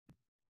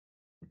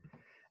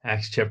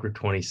Acts chapter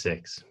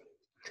 26.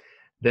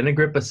 Then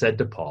Agrippa said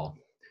to Paul,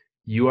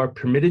 "You are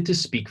permitted to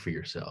speak for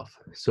yourself."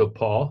 So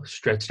Paul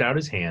stretched out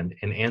his hand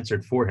and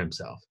answered for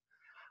himself.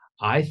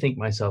 "I think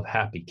myself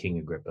happy, King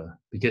Agrippa,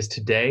 because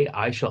today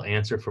I shall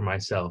answer for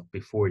myself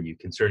before you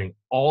concerning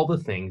all the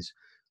things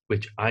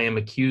which I am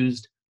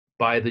accused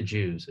by the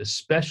Jews,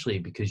 especially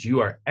because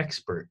you are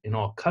expert in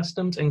all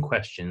customs and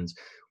questions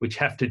which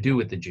have to do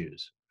with the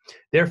Jews.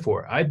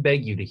 Therefore, I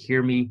beg you to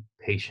hear me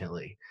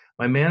patiently.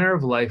 My manner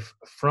of life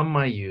from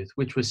my youth,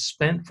 which was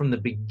spent from the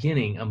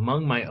beginning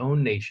among my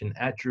own nation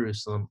at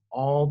Jerusalem,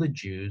 all the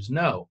Jews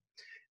know.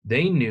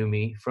 They knew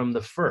me from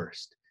the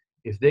first.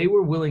 If they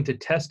were willing to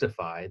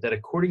testify that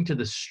according to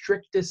the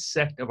strictest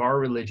sect of our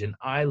religion,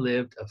 I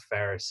lived a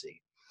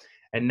Pharisee.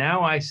 And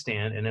now I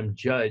stand and am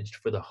judged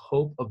for the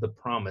hope of the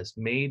promise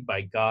made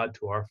by God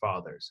to our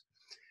fathers.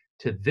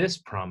 To this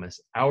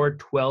promise, our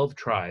 12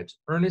 tribes,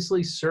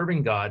 earnestly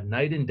serving God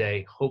night and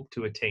day, hope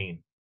to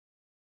attain.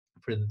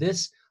 For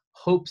this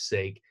hope's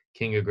sake,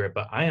 King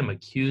Agrippa, I am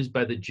accused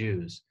by the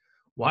Jews.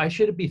 Why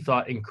should it be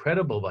thought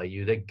incredible by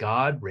you that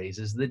God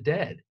raises the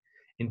dead?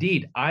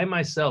 Indeed, I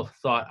myself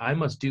thought I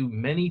must do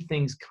many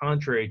things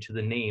contrary to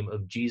the name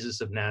of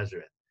Jesus of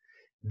Nazareth.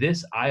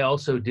 This I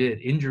also did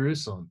in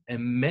Jerusalem,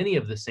 and many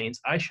of the saints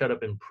I shut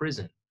up in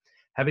prison,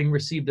 having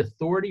received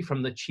authority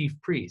from the chief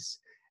priests.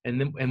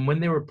 And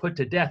when they were put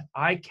to death,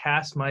 I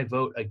cast my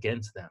vote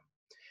against them.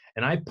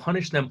 And I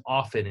punished them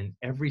often in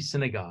every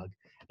synagogue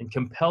and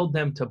compelled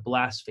them to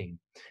blaspheme.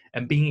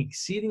 And being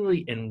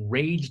exceedingly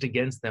enraged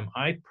against them,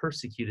 I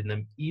persecuted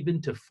them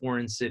even to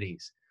foreign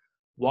cities.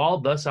 While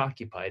thus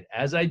occupied,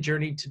 as I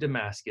journeyed to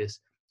Damascus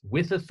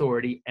with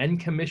authority and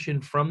commission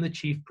from the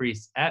chief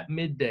priests at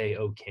midday,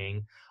 O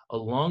king,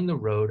 along the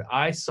road,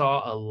 I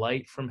saw a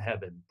light from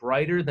heaven,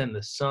 brighter than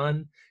the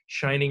sun,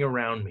 shining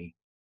around me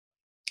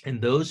and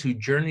those who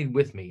journeyed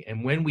with me.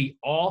 And when we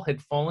all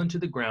had fallen to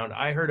the ground,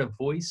 I heard a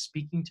voice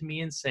speaking to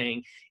me and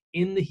saying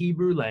in the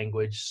Hebrew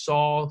language,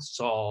 Saul,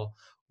 Saul,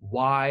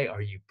 why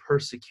are you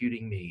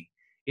persecuting me?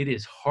 It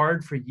is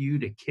hard for you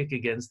to kick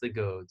against the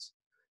goads.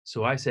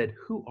 So I said,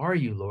 who are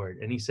you, Lord?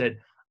 And he said,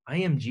 I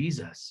am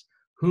Jesus,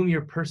 whom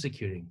you're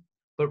persecuting.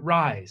 But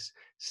rise,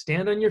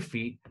 stand on your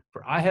feet,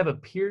 for I have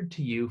appeared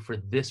to you for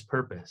this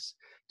purpose,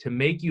 to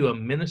make you a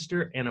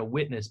minister and a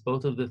witness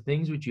both of the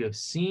things which you have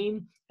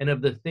seen and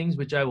of the things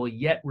which I will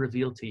yet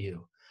reveal to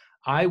you.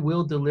 I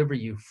will deliver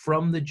you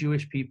from the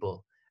Jewish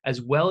people,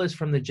 as well as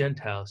from the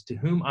Gentiles, to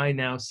whom I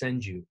now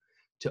send you,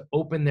 to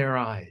open their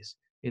eyes,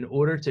 in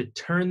order to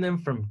turn them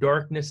from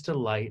darkness to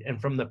light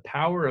and from the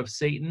power of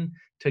Satan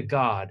to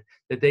God,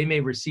 that they may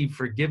receive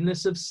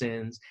forgiveness of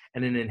sins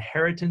and an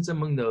inheritance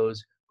among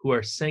those who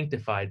are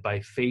sanctified by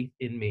faith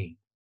in me.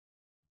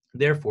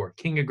 Therefore,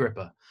 King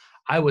Agrippa,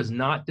 I was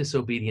not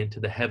disobedient to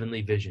the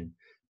heavenly vision,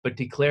 but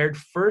declared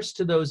first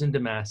to those in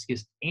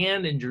Damascus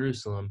and in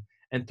Jerusalem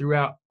and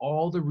throughout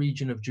all the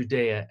region of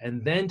Judea,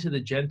 and then to the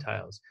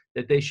Gentiles,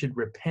 that they should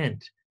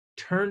repent,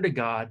 turn to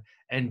God,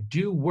 and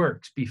do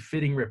works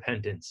befitting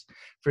repentance.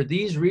 For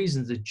these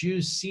reasons, the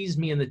Jews seized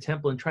me in the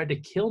temple and tried to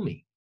kill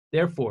me.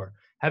 Therefore,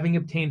 having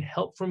obtained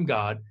help from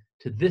God,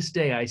 to this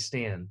day I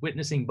stand,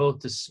 witnessing both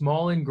to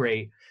small and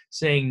great,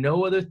 saying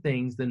no other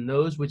things than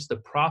those which the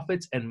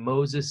prophets and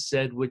Moses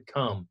said would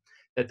come,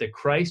 that the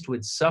Christ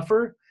would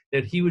suffer,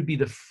 that he would be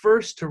the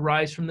first to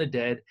rise from the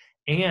dead,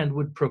 and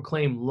would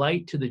proclaim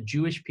light to the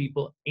Jewish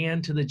people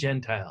and to the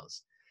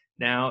Gentiles.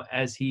 Now,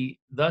 as he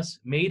thus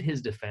made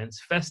his defense,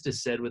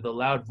 Festus said with a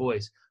loud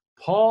voice,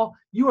 Paul,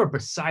 you are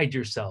beside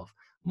yourself.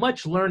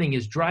 Much learning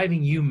is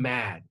driving you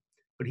mad.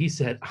 But he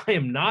said, I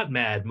am not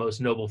mad,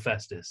 most noble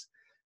Festus,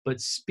 but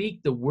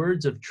speak the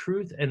words of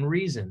truth and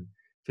reason.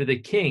 For the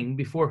king,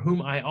 before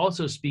whom I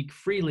also speak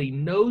freely,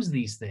 knows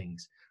these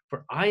things.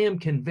 For I am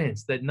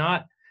convinced that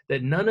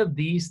none of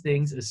these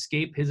things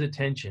escape his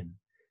attention,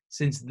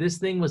 since this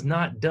thing was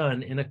not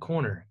done in a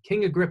corner.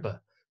 King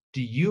Agrippa,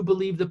 do you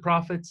believe the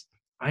prophets?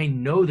 I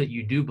know that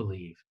you do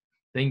believe.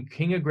 Then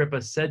King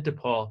Agrippa said to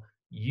Paul,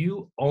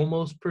 you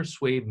almost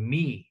persuade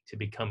me to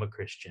become a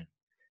Christian.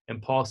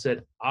 And Paul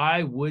said,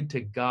 I would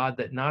to God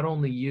that not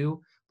only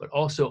you, but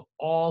also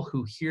all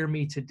who hear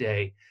me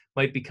today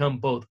might become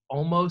both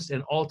almost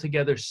and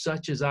altogether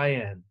such as I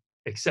am,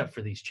 except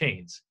for these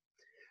chains.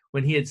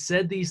 When he had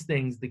said these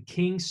things, the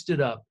king stood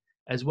up,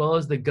 as well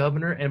as the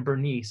governor and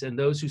Bernice and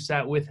those who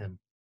sat with him.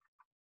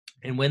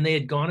 And when they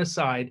had gone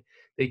aside,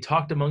 they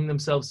talked among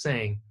themselves,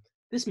 saying,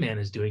 this man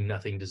is doing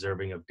nothing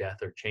deserving of death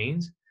or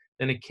chains.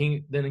 Then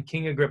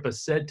King Agrippa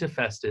said to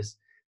Festus,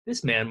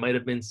 this man might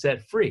have been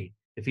set free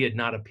if he had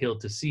not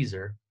appealed to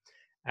Caesar.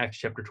 Acts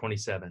chapter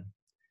 27.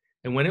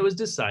 And when it was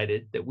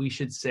decided that we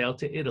should sail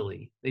to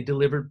Italy, they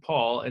delivered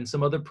Paul and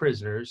some other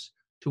prisoners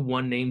to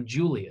one named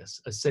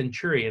Julius, a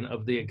centurion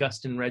of the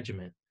Augustan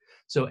regiment.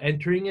 So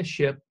entering a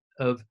ship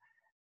of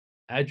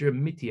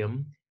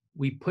Adramyttium,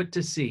 we put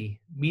to sea,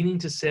 meaning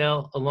to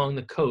sail along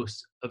the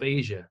coast of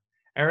Asia.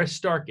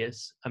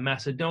 Aristarchus, a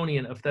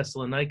Macedonian of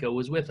Thessalonica,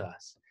 was with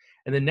us.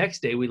 And the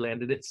next day we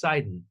landed at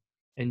Sidon.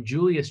 And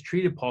Julius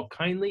treated Paul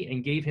kindly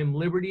and gave him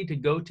liberty to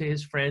go to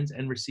his friends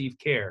and receive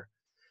care.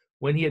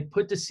 When he had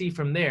put to sea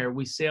from there,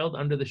 we sailed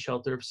under the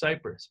shelter of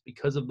Cyprus,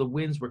 because of the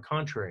winds were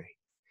contrary.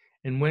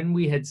 And when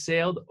we had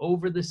sailed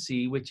over the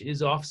sea, which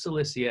is off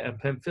Cilicia and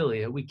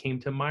Pamphylia, we came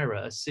to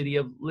Myra, a city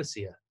of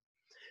Lycia.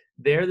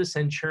 There the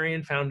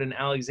centurion found an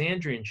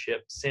Alexandrian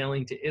ship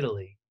sailing to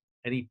Italy,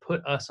 and he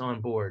put us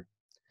on board.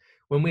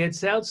 When we had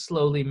sailed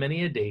slowly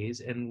many a days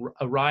and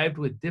arrived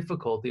with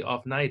difficulty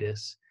off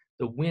Cnidus,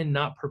 the wind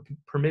not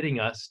permitting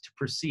us to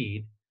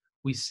proceed,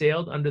 we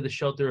sailed under the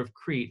shelter of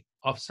Crete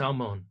off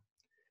Salmon.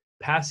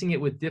 Passing it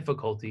with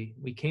difficulty,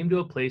 we came to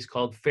a place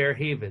called Fair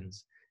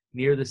Havens,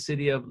 near the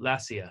city of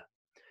Lasea.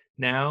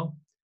 Now,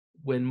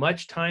 when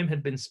much time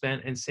had been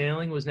spent and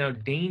sailing was now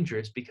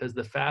dangerous because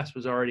the fast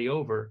was already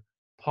over,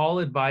 Paul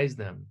advised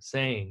them,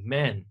 saying,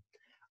 "Men,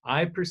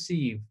 I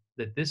perceive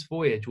that this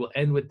voyage will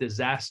end with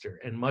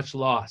disaster and much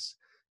loss,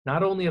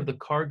 not only of the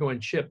cargo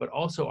and ship, but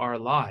also our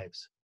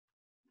lives."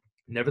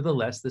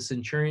 Nevertheless, the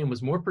centurion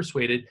was more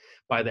persuaded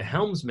by the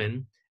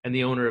helmsman and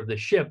the owner of the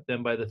ship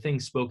than by the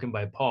things spoken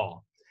by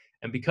Paul.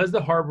 And because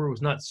the harbor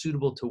was not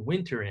suitable to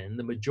winter in,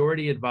 the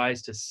majority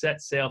advised to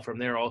set sail from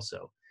there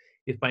also,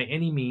 if by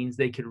any means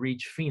they could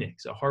reach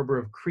Phoenix, a harbor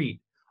of Crete,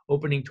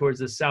 opening towards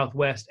the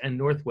southwest and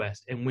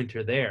northwest, and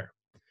winter there.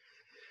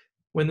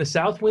 When the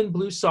south wind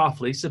blew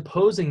softly,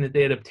 supposing that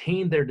they had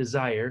obtained their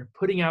desire,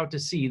 putting out to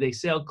sea, they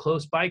sailed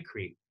close by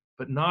Crete.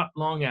 But not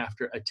long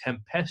after, a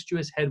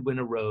tempestuous headwind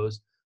arose,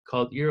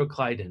 called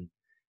Euroclydon.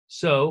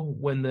 So,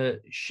 when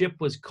the ship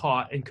was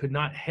caught and could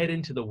not head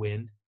into the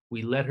wind,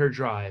 we let her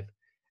drive.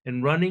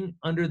 And running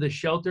under the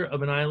shelter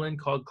of an island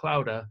called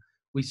Clauda,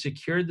 we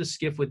secured the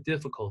skiff with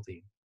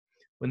difficulty.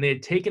 When they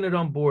had taken it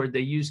on board, they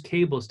used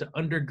cables to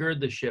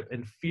undergird the ship,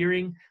 and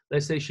fearing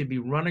lest they should be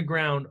run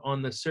aground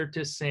on the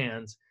Syrtis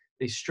sands,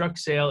 they struck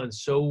sail and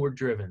so were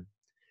driven.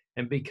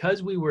 And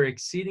because we were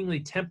exceedingly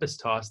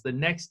tempest-tossed, the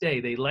next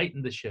day they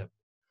lightened the ship.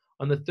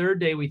 On the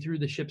third day we threw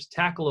the ship's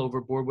tackle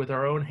overboard with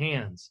our own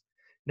hands.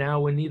 Now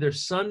when neither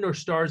sun nor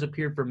stars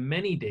appeared for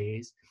many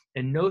days,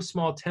 and no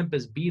small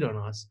tempest beat on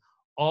us,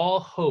 all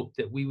hope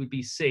that we would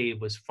be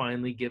saved was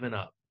finally given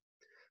up.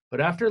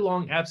 But after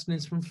long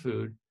abstinence from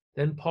food,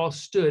 then Paul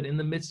stood in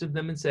the midst of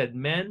them and said,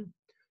 "Men,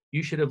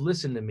 you should have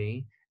listened to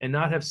me, and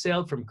not have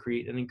sailed from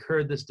Crete and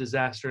incurred this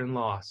disaster and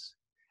loss.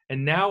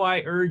 And now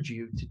I urge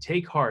you to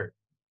take heart,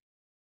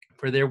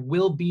 for there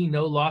will be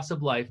no loss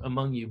of life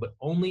among you, but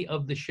only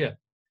of the ship.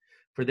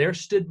 For there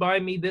stood by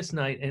me this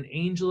night an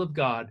angel of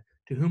God,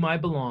 to whom I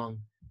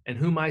belong and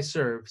whom I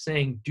serve,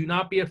 saying, 'Do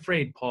not be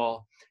afraid,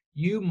 Paul.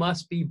 You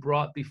must be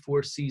brought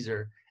before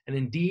Caesar, and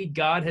indeed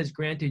God has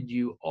granted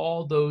you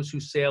all those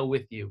who sail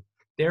with you.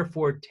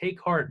 Therefore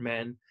take heart,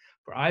 men,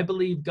 for I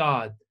believe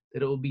God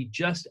that it will be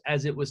just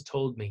as it was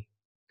told me.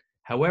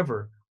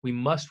 However, we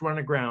must run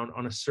aground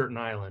on a certain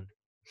island.'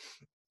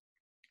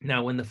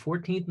 Now when the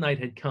 14th night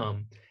had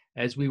come,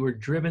 as we were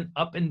driven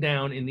up and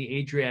down in the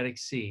Adriatic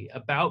Sea,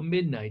 about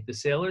midnight the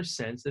sailors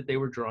sensed that they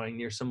were drawing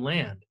near some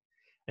land.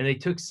 And they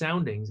took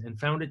soundings and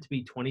found it to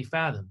be 20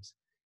 fathoms.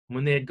 And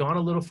when they had gone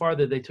a little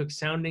farther, they took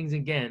soundings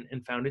again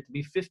and found it to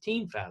be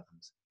 15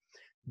 fathoms.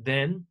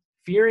 Then,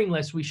 fearing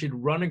lest we should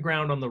run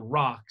aground on the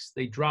rocks,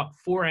 they dropped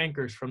 4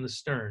 anchors from the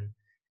stern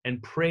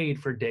and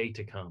prayed for day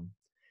to come.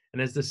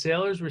 And as the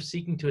sailors were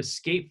seeking to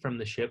escape from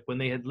the ship, when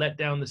they had let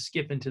down the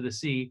skiff into the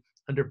sea,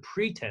 under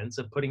pretense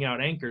of putting out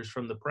anchors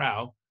from the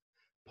prow,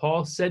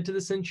 Paul said to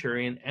the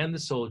centurion and the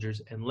soldiers,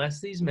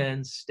 'Unless these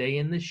men stay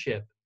in the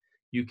ship,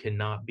 you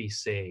cannot be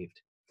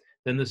saved.'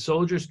 Then the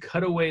soldiers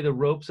cut away the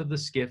ropes of the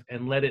skiff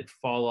and let it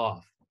fall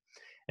off.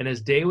 And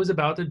as day was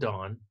about to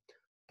dawn,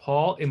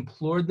 Paul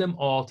implored them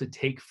all to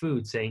take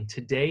food, saying,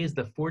 'Today is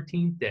the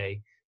 14th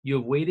day. You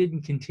have waited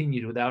and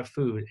continued without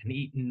food and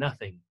eaten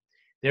nothing.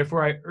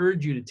 Therefore I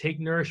urge you to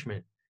take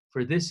nourishment,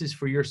 for this is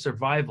for your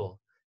survival,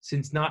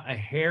 since not a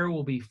hair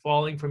will be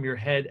falling from your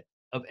head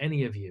of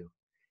any of you.'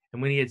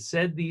 And when he had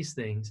said these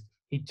things,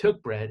 he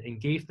took bread and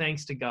gave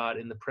thanks to God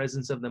in the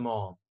presence of them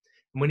all.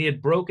 And when he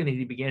had broken it,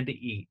 he began to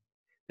eat.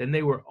 Then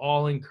they were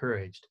all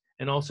encouraged,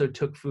 and also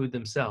took food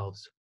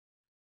themselves.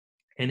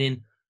 And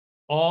in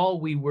all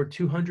we were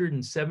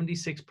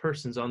 276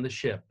 persons on the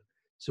ship.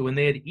 So when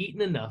they had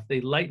eaten enough, they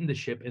lightened the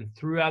ship and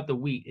threw out the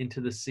wheat into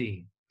the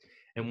sea.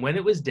 And when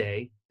it was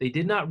day, they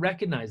did not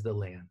recognize the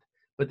land,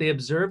 but they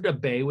observed a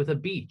bay with a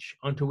beach,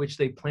 onto which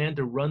they planned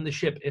to run the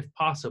ship if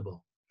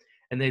possible.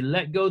 And they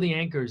let go the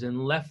anchors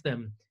and left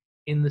them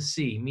in the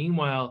sea,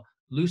 meanwhile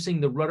loosing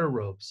the rudder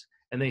ropes.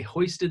 And they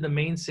hoisted the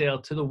mainsail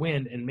to the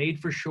wind and made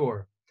for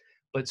shore.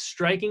 But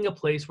striking a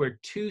place where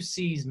 2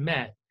 seas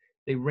met,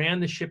 they ran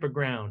the ship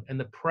aground, and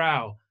the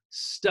prow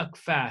stuck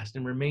fast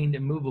and remained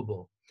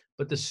immovable.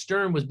 But the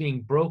stern was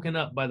being broken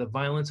up by the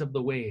violence of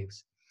the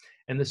waves.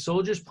 And the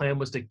soldiers' plan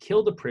was to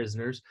kill the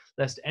prisoners,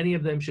 lest any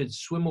of them should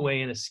swim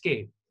away and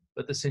escape.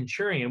 But the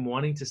centurion,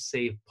 wanting to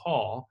save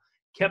Paul,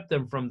 kept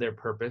them from their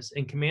purpose,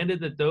 and commanded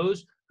that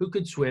those who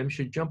could swim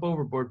should jump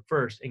overboard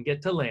first and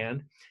get to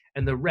land,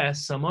 and the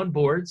rest, some on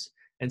boards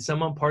and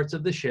some on parts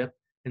of the ship.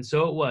 And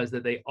so it was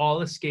that they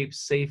all escaped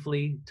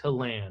safely to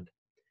land.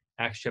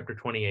 Acts chapter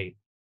 28.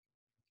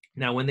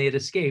 Now when they had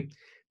escaped,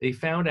 they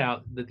found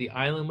out that the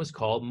island was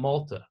called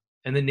Malta,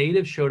 and the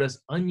natives showed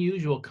us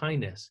unusual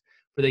kindness,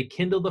 for they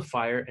kindled a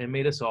fire and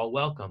made us all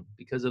welcome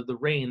because of the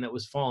rain that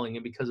was falling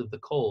and because of the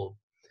cold.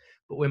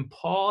 But when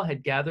Paul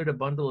had gathered a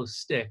bundle of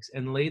sticks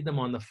and laid them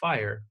on the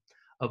fire,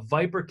 a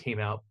viper came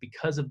out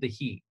because of the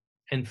heat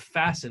and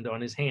fastened on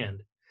his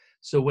hand.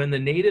 So when the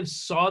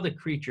natives saw the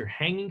creature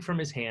hanging from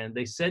his hand,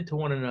 they said to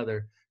one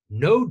another,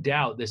 "No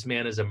doubt this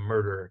man is a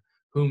murderer,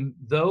 whom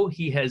though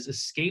he has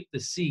escaped the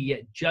sea,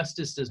 yet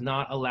justice does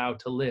not allow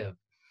to live."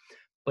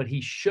 But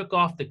he shook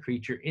off the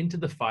creature into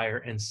the fire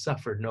and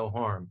suffered no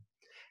harm.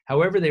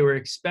 However, they were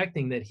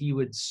expecting that he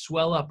would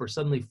swell up or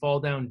suddenly fall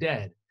down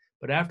dead.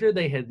 But after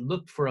they had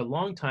looked for a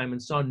long time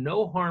and saw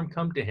no harm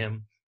come to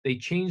him, they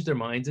changed their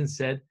minds and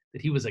said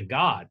that he was a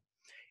god.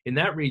 In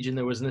that region,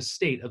 there was an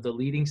estate of the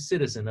leading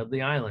citizen of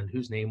the island,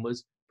 whose name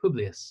was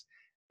Publius,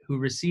 who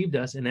received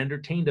us and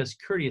entertained us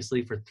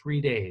courteously for 3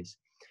 days.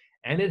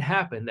 And it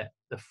happened that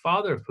the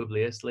father of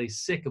Publius lay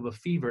sick of a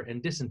fever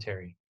and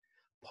dysentery.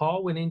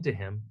 Paul went into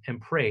him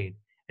and prayed,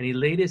 and he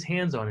laid his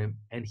hands on him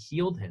and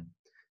healed him.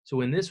 So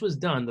when this was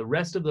done, the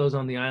rest of those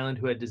on the island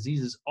who had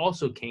diseases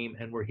also came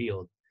and were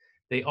healed.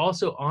 They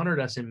also honored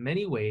us in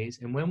many ways,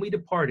 and when we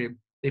departed,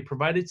 they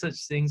provided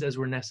such things as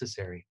were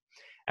necessary.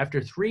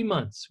 After 3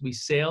 months, we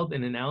sailed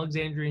in an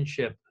Alexandrian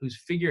ship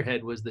whose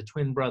figurehead was the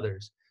twin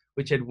brothers,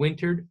 which had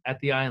wintered at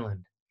the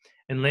island.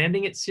 And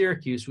landing at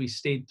Syracuse, we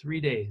stayed 3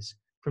 days.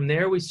 From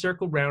there, we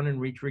circled round and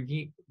reached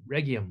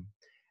Rhegium.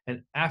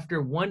 And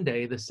after 1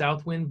 day, the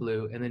south wind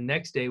blew, and the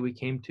next day we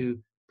came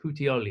to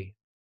Puteoli,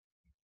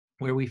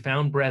 where we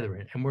found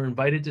brethren, and were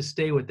invited to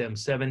stay with them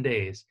 7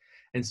 days.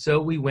 And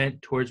so we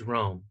went towards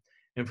Rome.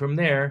 And from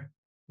there,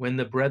 when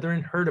the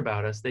brethren heard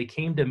about us, they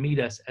came to meet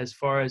us as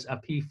far as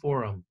Appii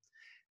Forum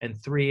and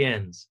 3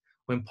 Inns.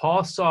 When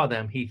Paul saw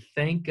them, he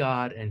thanked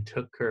God and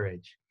took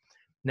courage.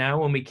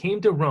 Now, when we came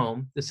to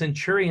Rome, the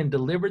centurion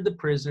delivered the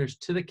prisoners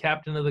to the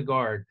captain of the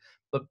guard,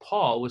 but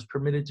Paul was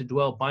permitted to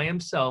dwell by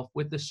himself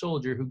with the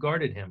soldier who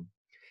guarded him.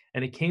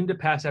 And it came to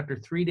pass after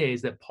 3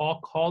 days that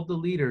Paul called the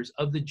leaders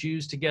of the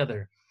Jews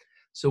together.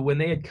 So when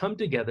they had come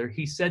together,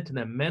 he said to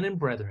them, "Men and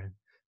brethren,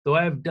 though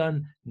I have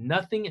done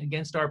nothing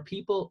against our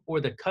people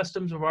or the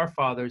customs of our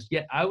fathers,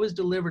 yet I was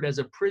delivered as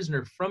a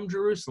prisoner from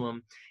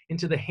Jerusalem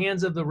into the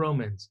hands of the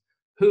Romans,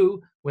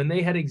 who, when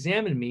they had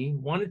examined me,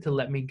 wanted to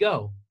let me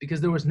go, because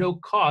there was no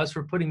cause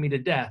for putting me to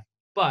death.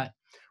 But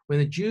when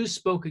the Jews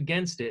spoke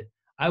against it,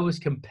 I was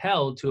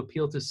compelled to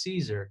appeal to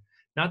Caesar,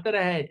 not that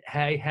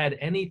I had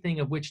anything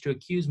of which to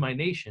accuse my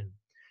nation.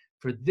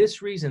 For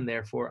this reason,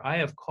 therefore, I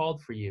have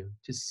called for you,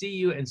 to see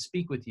you and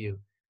speak with you,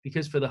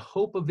 because for the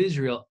hope of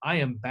Israel I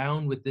am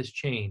bound with this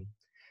chain."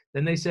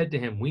 Then they said to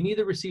him, "We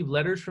neither receive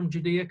letters from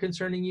Judea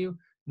concerning you,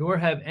 nor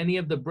have any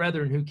of the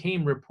brethren who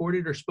came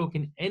reported or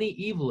spoken any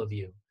evil of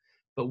you.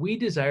 But we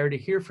desire to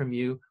hear from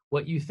you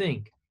what you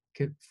think.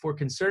 For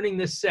concerning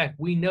this sect,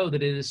 we know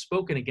that it is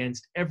spoken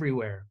against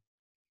everywhere."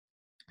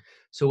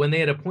 So when they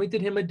had appointed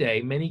him a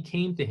day, many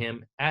came to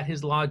him at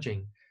his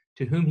lodging,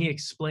 to whom he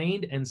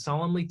explained and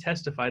solemnly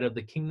testified of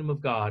the kingdom of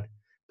God,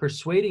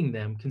 persuading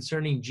them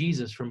concerning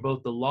Jesus from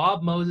both the law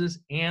of Moses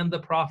and the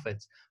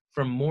prophets,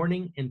 from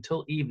morning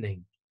until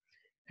evening.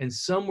 And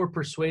some were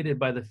persuaded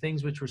by the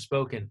things which were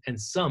spoken, and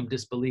some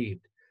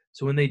disbelieved.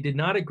 So when they did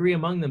not agree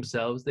among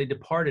themselves, they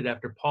departed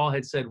after Paul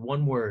had said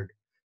one word.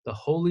 The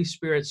Holy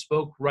Spirit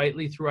spoke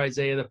rightly through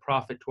Isaiah the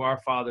prophet to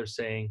our fathers,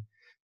 saying,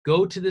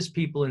 "Go to this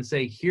people and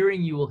say,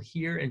 hearing you will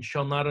hear and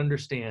shall not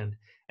understand,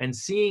 and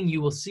seeing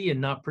you will see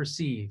and not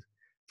perceive.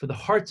 For the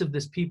hearts of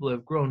this people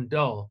have grown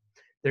dull.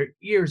 Their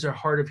ears are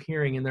hard of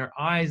hearing, and their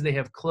eyes they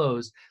have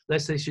closed,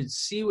 lest they should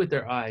see with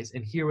their eyes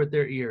and hear with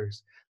their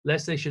ears,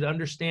 lest they should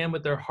understand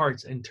with their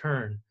hearts and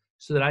turn,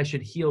 so that I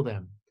should heal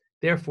them.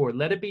 Therefore,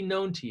 let it be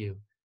known to you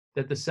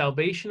that the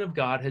salvation of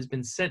God has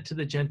been sent to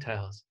the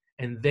Gentiles,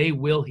 and they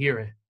will hear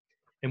it."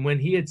 And when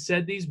he had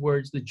said these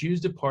words, the Jews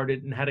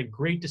departed and had a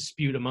great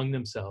dispute among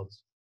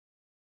themselves.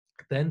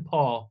 Then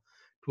Paul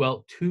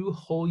dwelt 2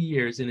 whole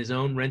years in his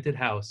own rented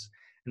house,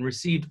 and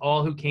received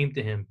all who came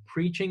to him,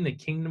 preaching the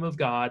kingdom of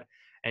God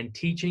and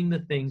teaching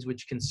the things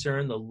which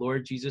concern the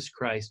Lord Jesus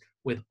Christ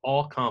with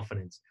all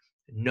confidence,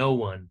 no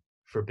one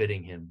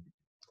forbidding him.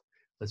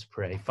 Let's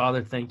pray.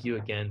 Father, thank you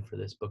again for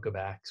this book of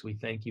Acts. We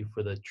thank you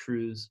for the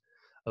truths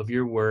of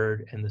your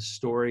word and the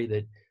story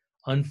that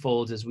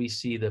unfolds as we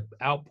see the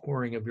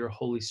outpouring of your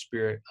Holy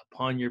Spirit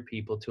upon your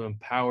people to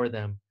empower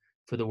them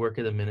for the work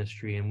of the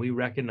ministry. And we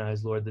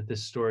recognize, Lord, that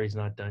this story is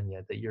not done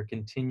yet, that you're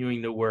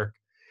continuing to work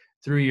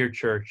through your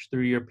church,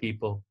 through your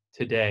people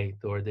today,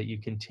 Lord, that you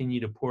continue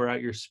to pour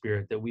out your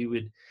Spirit, that we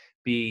would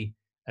be,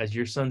 as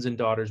your sons and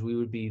daughters, we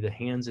would be the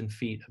hands and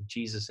feet of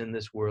Jesus in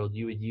this world.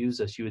 You would use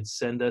us. You would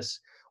send us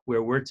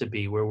where we're to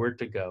be, where we're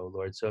to go,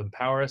 Lord. So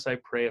empower us, I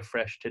pray,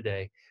 afresh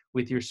today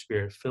with your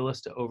Spirit. Fill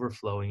us to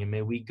overflowing, and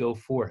may we go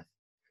forth,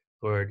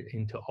 Lord,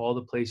 into all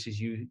the places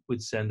you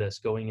would send us,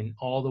 going in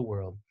all the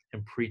world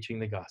and preaching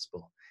the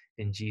gospel.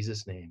 In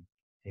Jesus' name,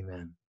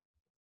 amen.